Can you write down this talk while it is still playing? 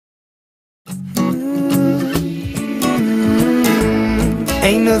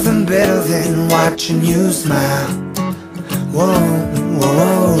Ain't nothing better than watching you smile. Whoa,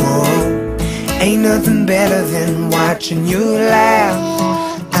 whoa, whoa. Ain't nothing better than watching you laugh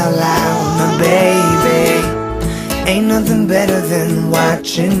out loud, my baby. Ain't nothing better than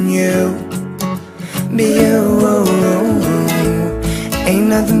watching you be you. Ain't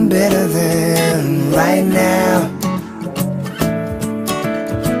nothing better than right now.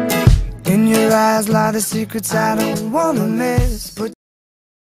 In your eyes lie the secrets I don't wanna miss. But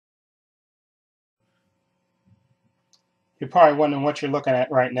you're probably wondering what you're looking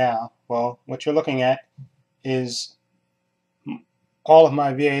at right now. Well, what you're looking at is all of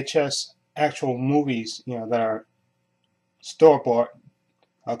my VHS actual movies, that are store-bought.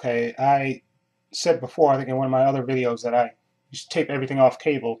 Okay, I said before, I think in one of my other videos, that I used to tape everything off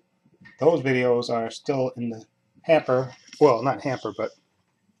cable. Those videos are still in the hamper. Well, not hamper, but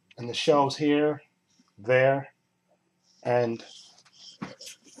in the shelves here, there, and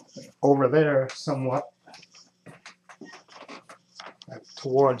over there somewhat,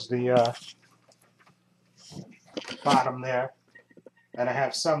 towards the bottom there. And I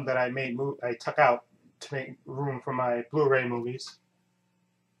have some that I took out to make room for my Blu-ray movies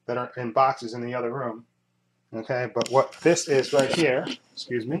that are in boxes in the other room. Okay, but what this is right here,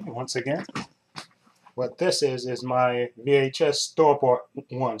 excuse me, once again, what this is my VHS store-bought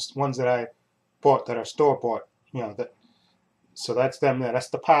ones that I bought that are store-bought. So that's them there. That's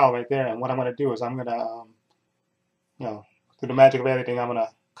the pile right there. And what I'm going to do is I'm going to, through the magic of editing, I'm going to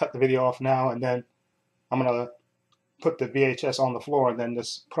cut the video off now, and then I'm going to put the VHS on the floor and then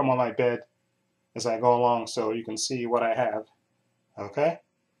just put them on my bed as I go along so you can see what I have. Okay?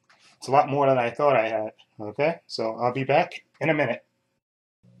 It's a lot more than I thought I had. Okay? So I'll be back in a minute.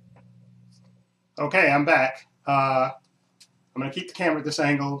 Okay, I'm back. I'm going to keep the camera at this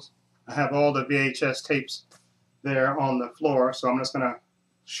angle. I have all the VHS tapes there on the floor, so I'm just going to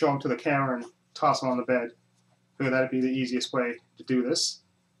show them to the camera and toss them on the bed. I figure that'd be the easiest way to do this.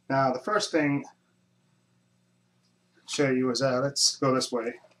 Now, the first thing I'll show you is, let's go this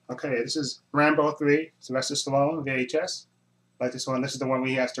way. Okay, this is Rambo 3, Sylvester Stallone, VHS. Like this one. This is the one where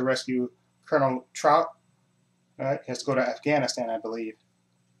he has to rescue Colonel Trout. Right? He has to go to Afghanistan, I believe.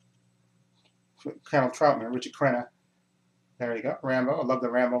 Colonel Troutman, Richard Crenna. There you go, Rambo. I love the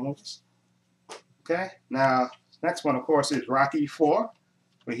Rambo movies. Okay, now, next one, of course, is Rocky 4,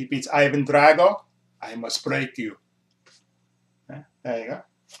 where he beats Ivan Drago. I must break you. Okay, there you go.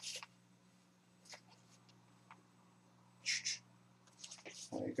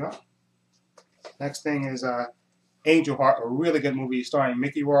 There you go. Next thing is Angel Heart, a really good movie starring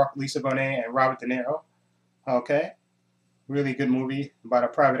Mickey Rourke, Lisa Bonet, and Robert De Niro. Okay, really good movie about a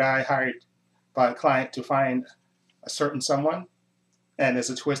private eye hired by a client to find a certain someone, and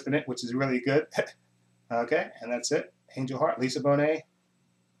there's a twist in it, which is really good. Okay, and that's it. Angel Heart, Lisa Bonet,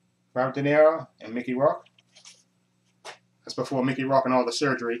 Robert De Niro, and Mickey Rourke. That's before Mickey Rourke and all the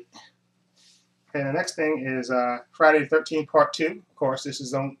surgery. Okay, the next thing is Friday the 13th Part 2. Of course, this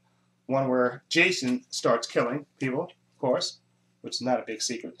is the one where Jason starts killing people, of course, which is not a big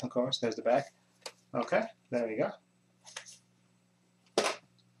secret, of course. There's the back. Okay, there we go.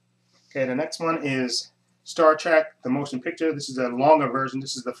 Okay, the next one is Star Trek, the motion picture. This is a longer version.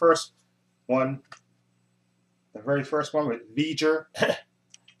 This is the first one, the very first one with V'ger.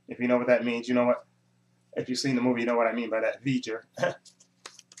 If you know what that means, you know what. If you've seen the movie, you know what I mean by that, V'ger.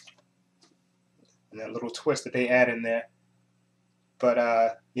 And that little twist that they add in there.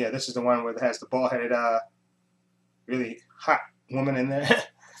 But yeah, this is the one where it has the bald-headed, really hot woman in there.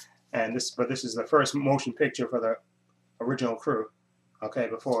 But this is the first motion picture for the original crew. Okay,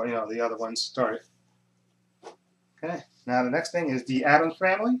 before the other ones started. Okay, now the next thing is The Addams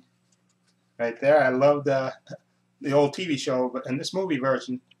Family. Right there, I love the old TV show, but in this movie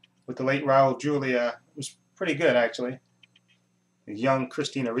version with the late Raul Julia was pretty good actually. The young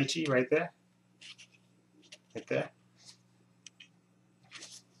Christina Ricci right there. Right there.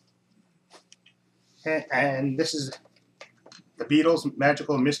 Okay, and this is the Beatles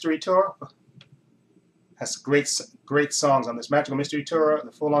Magical Mystery Tour. Has great songs on this Magical Mystery Tour.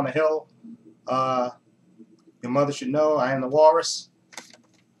 The Fool on the Hill. Your Mother Should Know. I Am the Walrus.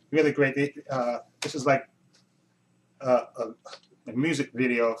 Really great. This is like a music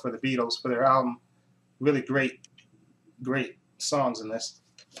video for the Beatles for their album. Really great songs in this.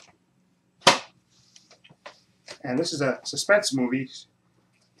 And this is a suspense movie.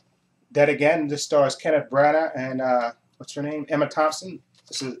 Dead Again. This stars Kenneth Branagh and what's her name? Emma Thompson.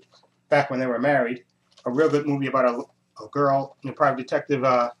 This is back when they were married. A real good movie about a girl, a private detective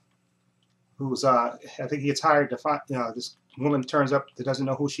who's I think he gets hired to find. This woman turns up that doesn't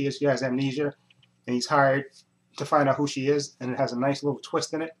know who she is. She has amnesia, and he's hired to find out who she is, and it has a nice little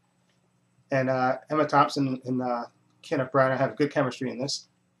twist in it. And Emma Thompson and Kenneth Branagh have good chemistry in this.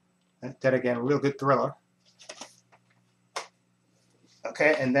 That again, a real good thriller.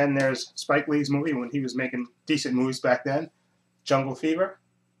 Okay, and then there's Spike Lee's movie when he was making decent movies back then, Jungle Fever.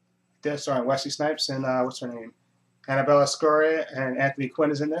 That's starring Wesley Snipes and what's her name? Annabella Sciorra, and Anthony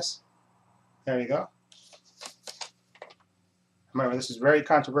Quinn is in this. There you go. Remember, this is very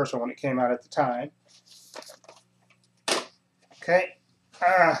controversial when it came out at the time. Okay,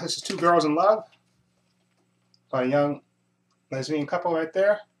 this is Two Girls in Love by a young lesbian couple right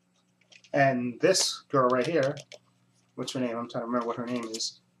there. And this girl right here, what's her name? I'm trying to remember what her name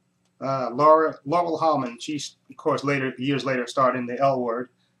is. Laurel Hallman. She, of course, years later, starred in The L Word,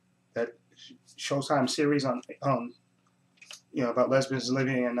 that Showtime series on about lesbians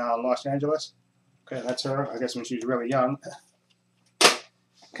living in Los Angeles. Okay, that's her. I guess when she was really young.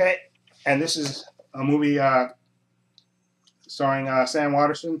 Okay, and this is a movie starring Sam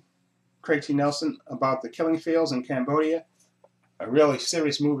Waterston, Craig T. Nelson, about the killing fields in Cambodia. A really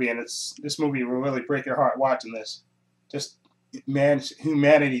serious movie, and this movie will really break your heart watching this. Just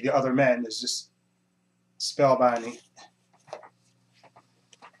humanity to other men is just spellbinding.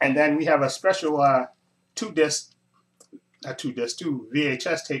 And then we have a special two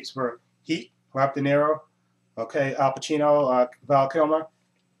VHS tapes for Heat, Robert De Niro, okay, Al Pacino, Val Kilmer.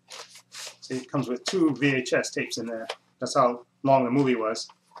 See, it comes with 2 VHS tapes in there. That's how long the movie was.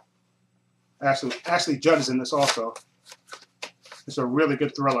 Ashley Judd is in this also. It's a really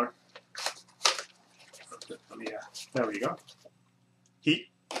good thriller. There we go. Heat.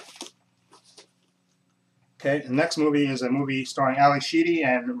 Okay, the next movie is a movie starring Ali Sheedy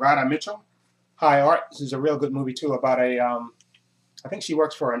and Radha Mitchell. High Art. This is a real good movie too about a, I think she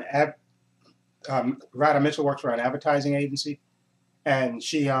works for Radha Mitchell works for an advertising agency, and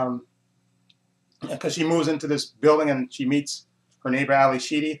she, because she moves into this building and she meets her neighbor Ali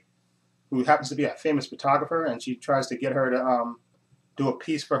Sheedy, who happens to be a famous photographer, and she tries to get her to do a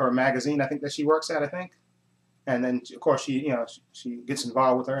piece for her magazine, I think that she works at, I think. And then, of course, she gets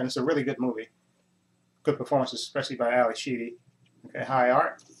involved with her, and it's a really good movie. Good performances, especially by Ali Sheedy. Okay, High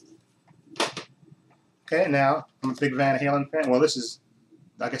Art. Okay, now, I'm a big Van Halen fan. Well, this is,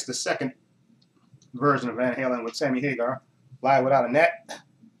 I guess, the second version of Van Halen with Sammy Hagar. Live Without a Net.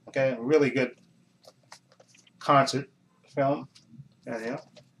 Okay, a really good concert film. There you go.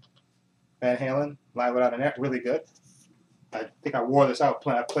 Van Halen, Live Without a Net, really good. I think I wore this out.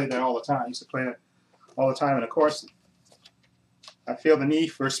 I played that all the time. I used to play it all the time. And, of course, I Feel the Need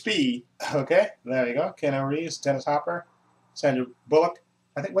for Speed. Okay, there you go. Keanu Reeves, Dennis Hopper, Sandra Bullock.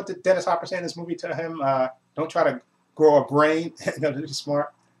 I think, what did Dennis Hopper say in this movie to him? Don't try to grow a brain. No, be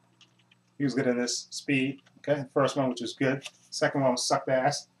smart. He was good in this. Speed. Okay, the first one, which was good. Second one was sucked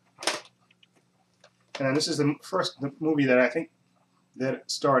ass. And then this is the movie that I think that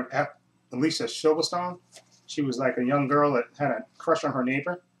starred Alicia Silverstone. She was like a young girl that had a crush on her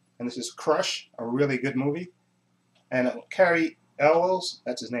neighbor. And this is Crush, a really good movie. And Cary Elwes,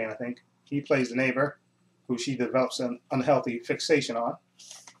 that's his name, I think. He plays the neighbor, who she develops an unhealthy fixation on.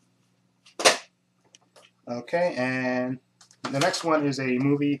 Okay, and the next one is a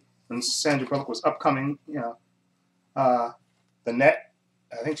movie when Sandra Bullock was upcoming, The Net.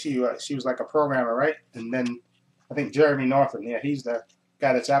 I think she was like a programmer, right? And then I think Jeremy Northam, yeah, he's the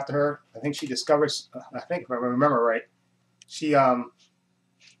guy that's after her. I think she discovers, I think if I remember right, she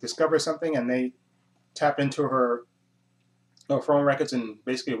discovers something, and they tap into her phone records and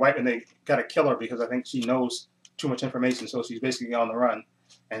basically wipe, and they got to kill her because I think she knows too much information, so she's basically on the run.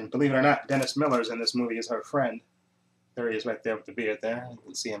 And believe it or not, Dennis Miller's in this movie as her friend. There he is right there with the beard there. You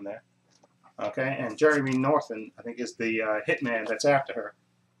can see him there. Okay, and Jeremy Northam, I think, is the hitman that's after her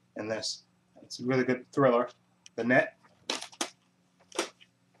in this. It's a really good thriller. The Net.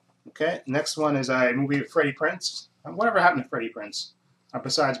 Okay, next one is a movie with Freddie Prinze. Whatever happened to Freddie Prinze?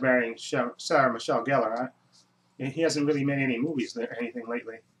 Besides marrying Sarah Michelle Gellar, huh? He hasn't really made any movies or anything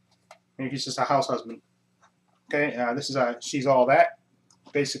lately. Maybe he's just a house husband. Okay, this is She's All That.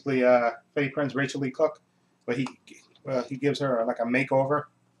 Basically, Freddie Prinze, Rachel Lee Cook, but he gives her like a makeover.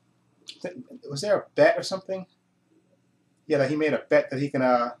 Was there a bet or something? Yeah, that he made a bet that he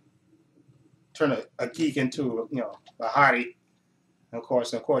can turn a geek into a hottie. And of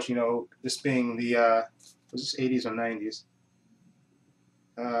course, this being the was this 80s or 90s?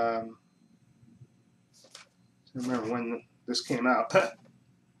 I don't remember when this came out.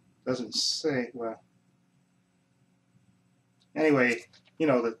 Doesn't say. Well, anyway,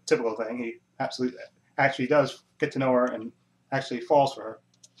 the typical thing. He actually does get to know her and actually falls for her.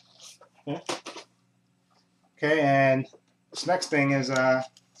 Yeah. Okay, and this next thing is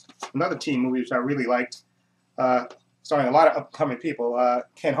another teen movie which I really liked. starring a lot of upcoming people.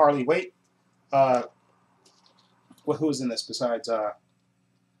 Can hardly wait. Who's in this besides?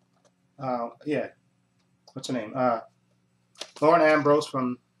 Yeah, what's her name? Lauren Ambrose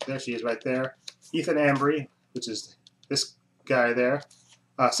from there. She is right there. Ethan Embry, which is this guy there.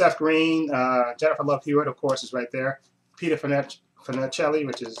 Seth Green, Jennifer Love Hewitt, of course, is right there. Peter Funicelli,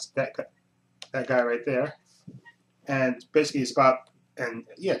 which is that guy right there. And basically, it's about, and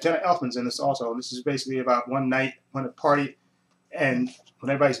yeah, Jenna Elfman's in this also. This is basically about one night, one party, and when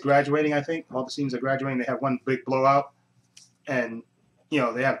everybody's graduating, I think all the scenes are graduating, they have one big blowout, and they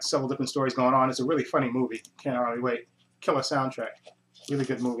have several different stories going on. It's a really funny movie. Can't hardly wait. Killer soundtrack. Really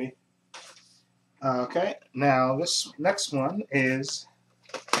good movie. Okay, now this next one is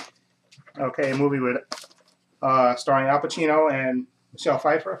a movie with starring Al Pacino and Michelle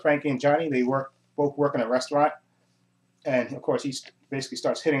Pfeiffer, Frankie and Johnny. They both work in a restaurant, and of course he basically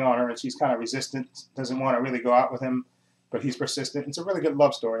starts hitting on her, and she's kind of resistant, doesn't want to really go out with him, but he's persistent. It's a really good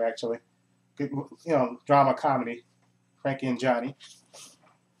love story, actually. Good, drama comedy. Frankie and Johnny.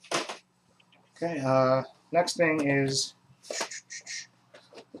 Okay, next thing is,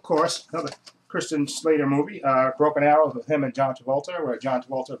 of course, another Christian Slater movie, Broken Arrow, with him and John Travolta, where John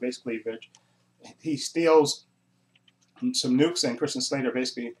Travolta basically he steals some nukes, and Christian Slater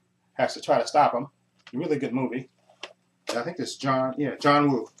basically has to try to stop him. A really good movie. I think this is John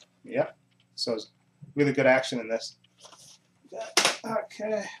Woo. Yep. So it's really good action in this.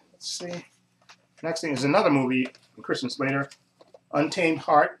 Okay, let's see. Next thing is another movie from Christian Slater, Untamed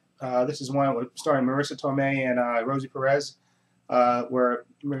Heart. This is one starring Marissa Tomei and Rosie Perez, where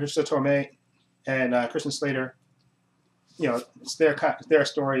Marissa Tomei and Christian Slater, it's their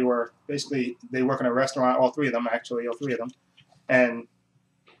story where basically they work in a restaurant, all three of them, and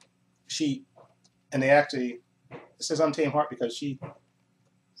they actually, it says Untamed Heart because she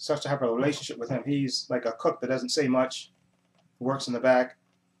starts to have a relationship with him. He's like a cook that doesn't say much, works in the back,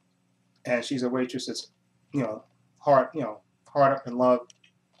 and she's a waitress that's, hard up in love,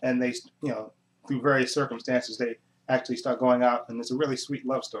 and they, through various circumstances, they actually start going out, and it's a really sweet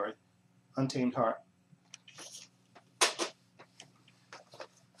love story. Untamed Heart.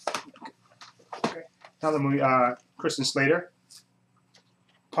 Okay. Another movie, Christian Slater,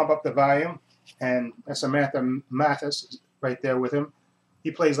 Pump Up the Volume, and Samantha Mathis right there with him.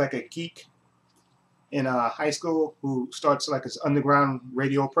 He plays like a geek in high school who starts like his underground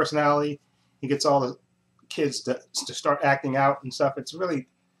radio personality. He gets all the kids to start acting out and stuff. It's really,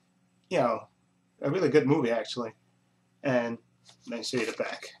 a really good movie, actually. And let me show you the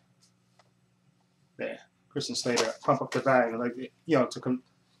back. There, Christian Slater, Pump Up the Volume, like,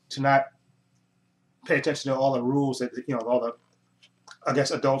 to not pay attention to all the rules that, all the, I guess,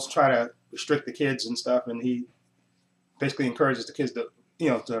 adults try to restrict the kids and stuff, and he basically encourages the kids to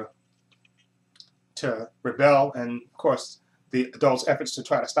rebel, and of course the adults' efforts to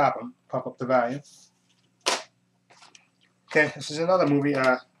try to stop him. Pump Up the Volume. Okay, this is another movie,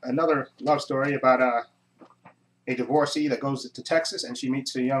 another love story about a divorcee that goes to Texas, and she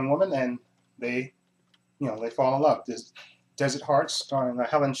meets a young woman, and they fall in love. This Desert Hearts, starring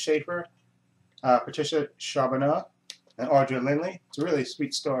Helen Schaefer, Patricia Charbonneau, and Audra Lindley. It's a really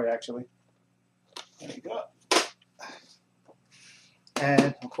sweet story, actually. There you go.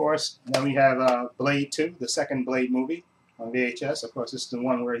 And of course, now we have Blade 2, the second Blade movie on VHS. Of course, this is the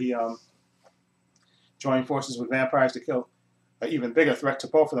one where he joined forces with vampires to kill an even bigger threat to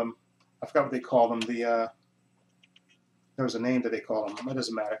both of them. I forgot what they call them. There was a name that they call them. It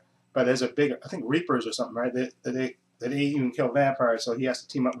doesn't matter. But there's a bigger, I think Reapers or something, right? They even kill vampires, so he has to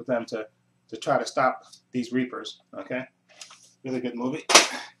team up with them to try to stop these Reapers. Okay, really good movie.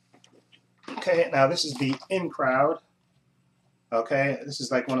 Okay, now this is the In Crowd. Okay, this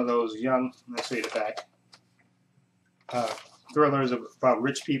is like one of those young, let's show you the back, thrillers about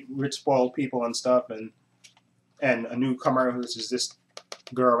rich spoiled people and stuff, and a newcomer. This is this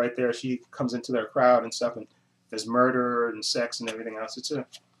girl right there. She comes into their crowd and stuff, and there's murder and sex and everything else. It's an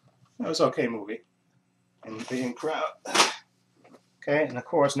okay movie. And the In Crowd. Okay, and of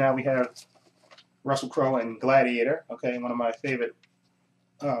course now we have Russell Crowe in Gladiator. Okay, one of my favorite,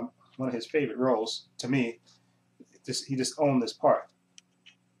 one of his favorite roles to me. He just owned this part.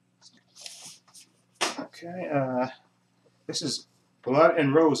 Okay, this is Blood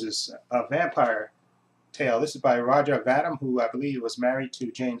and Roses, a vampire tale. This is by Roger Vadim, who I believe was married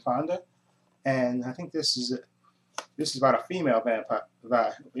to Jane Fonda, and I think this is about a female vampire.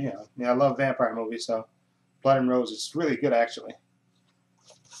 I love vampire movies, so Blood and Roses is really good, actually.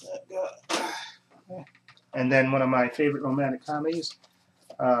 And then one of my favorite romantic comedies,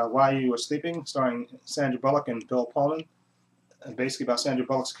 While You Were Sleeping, starring Sandra Bullock and Bill Pullman. And basically about Sandra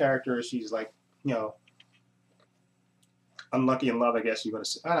Bullock's character, she's like, unlucky in love, I guess you're going to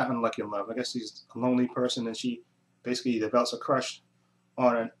say. Not unlucky in love. I guess she's a lonely person, and she basically develops a crush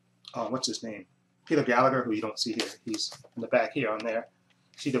on what's his name? Peter Gallagher, who you don't see here. He's in the back here on there.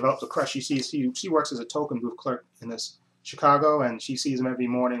 She develops a crush. She works as a token booth clerk in this Chicago, and she sees him every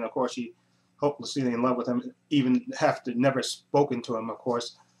morning. Of course, she hopelessly in love with him, even after never spoken to him, of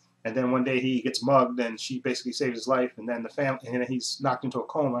course. And then one day he gets mugged, and she basically saves his life. And then the family, and then he's knocked into a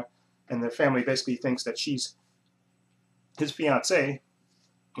coma, and the family basically thinks that she's his fiancée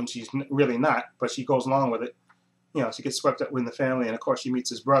when she's really not. But she goes along with it. You know, she gets swept up with the family, and of course she meets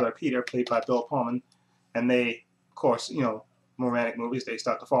his brother Peter, played by Bill Pullman, and they, of course, you know, romantic movies, they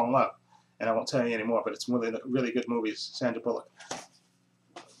start to fall in love. And I won't tell you anymore, but it's really good movies. Sandra Bullock.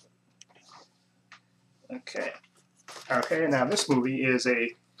 Okay. Okay, now this movie is a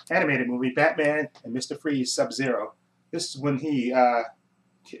animated movie, Batman and Mr. Freeze Sub-Zero. This is when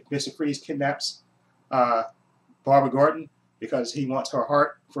Mr. Freeze kidnaps Barbara Gordon because he wants her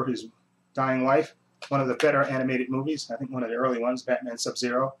heart for his dying wife. One of the better animated movies, I think one of the early ones, Batman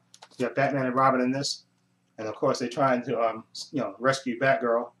Sub-Zero. You have Batman and Robin in this, and of course they're trying to you know, rescue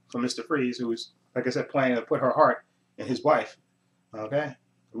Batgirl from Mr. Freeze, who's, like I said, planning to put her heart in his wife. Okay, a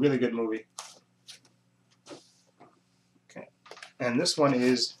really good movie. Okay, and this one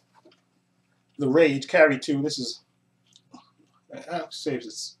is The Rage Carrie 2. This is, I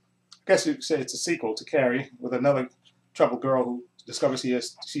guess you could say it's a sequel to Carrie, with another troubled girl who discovers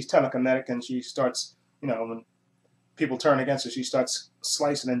she's telekinetic, and she starts, you know, when people turn against her, she starts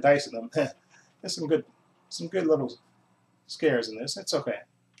slicing and dicing them. There's some good little scares in this. It's okay.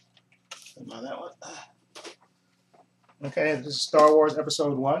 About that one. Okay, this is Star Wars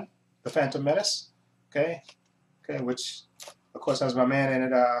Episode 1, The Phantom Menace. Okay, which of course has my man in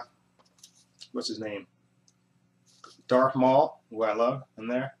it. What's his name? Darth Maul, who I love, in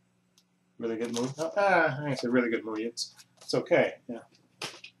there. Really good movie. I think it's a really good movie. It's okay. Yeah.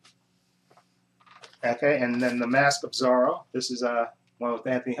 Okay, and then The Mask of Zorro. This is one with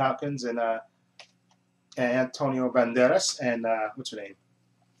Anthony Hopkins and Antonio Banderas and what's her name?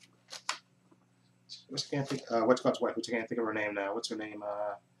 What's God's wife? Which I can't think of her name now. What's her name?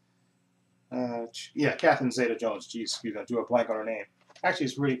 Yeah, Catherine Zeta-Jones. Jeez, excuse me, I drew a blank on her name. Actually,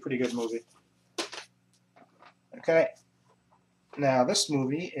 it's a really pretty good movie. Okay. Now, this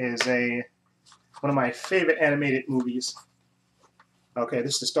movie is one of my favorite animated movies. Okay,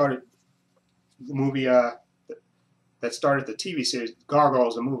 this is the movie that started the TV series,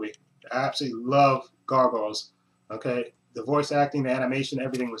 Gargoyles, the movie. I absolutely love Gargoyles. Okay, the voice acting, the animation,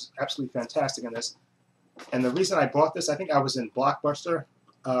 everything was absolutely fantastic in this. And the reason I bought this, I think I was in Blockbuster,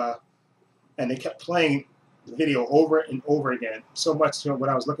 and they kept playing the video over and over again, so much when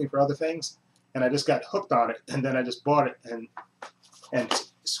I was looking for other things, and I just got hooked on it, and then I just bought it, and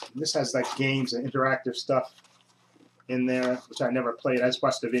this has like games and interactive stuff in there, which I never played. I just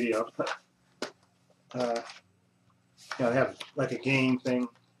watched the video. You know, they have like a game thing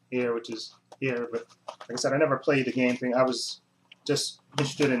here, which is here, but like I said, I never played the game thing. I was just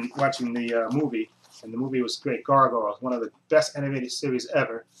interested in watching the movie, and the movie was great. Gargoyles, one of the best animated series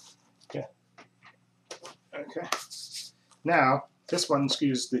ever. Yeah. Okay. Now, this one,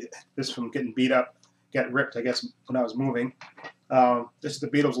 excuse this from getting beat up, got ripped, I guess, when I was moving. This is the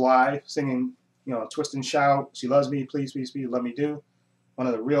Beatles live, singing, you know, Twist and Shout, She Loves Me, Please, Please, Please, Let Me Do. One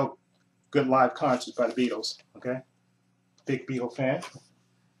of the real good live concerts by the Beatles, okay? Big Beatle fan.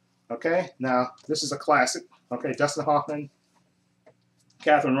 Okay, now, this is a classic. Okay, Dustin Hoffman,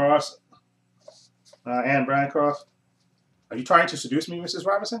 Catherine Ross, Anne Bancroft. Are you trying to seduce me, Mrs.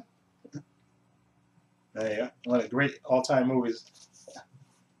 Robinson? There you go. One of the great all-time movies.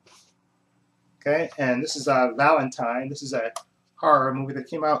 Okay, and this is Valentine. This is a horror movie that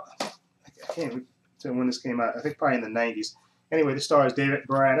came out, I can't tell when this came out, I think probably in the 90s. Anyway, this stars David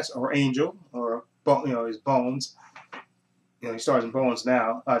Boreanaz, or Angel, or, you know, his Bones. You know, he stars in Bones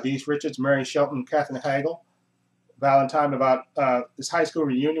now. Denise Richards, Mary Shelton, Katherine Hagel. Valentine, about this high school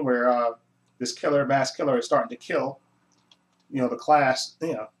reunion where this mass killer is starting to kill, you know, the class,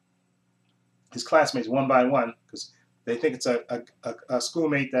 you know, his classmates one by one, because they think it's a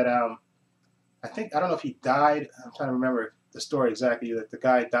schoolmate that, I don't know if he died. I'm trying to remember the story exactly, that the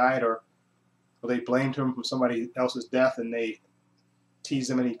guy died, or they blamed him for somebody else's death, and they teased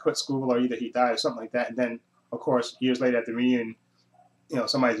him and he quit school, or either he died or something like that. And then, of course, years later at the reunion, you know,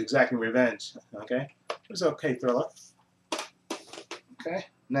 somebody's exacting revenge. Okay? It was an okay thriller. Okay?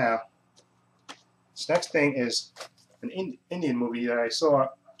 Now, this next thing is an Indian movie that I saw.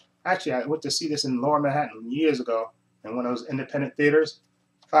 Actually, I went to see this in Lower Manhattan years ago in one of those independent theaters.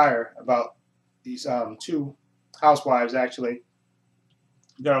 Fire, about these two housewives, actually.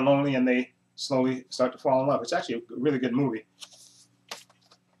 They're lonely, and they slowly start to fall in love. It's actually a really good movie.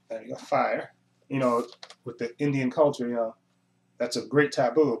 And you got fire. You know, with the Indian culture, you know, that's a great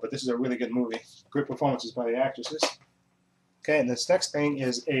taboo, but this is a really good movie. Great performances by the actresses. Okay, and this next thing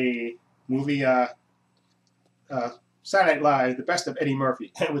is a movie, Saturday Night Live, The Best of Eddie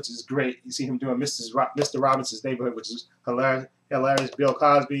Murphy, which is great. You see him doing Mr. Robinson's Neighborhood, which is hilarious. Bill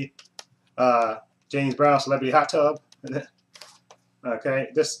Cosby, James Brown, Celebrity Hot Tub. Okay,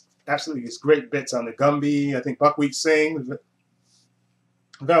 this absolutely is great bits on the Gumby. I think Buckwheat Sing,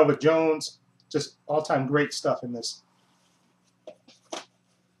 Velvet Jones, just all-time great stuff in this.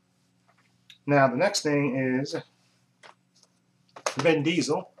 Now the next thing is Vin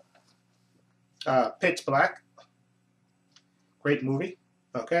Diesel, Pitch Black. Great movie.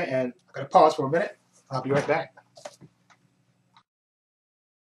 Okay, and I'm going to pause for a minute. I'll be right back.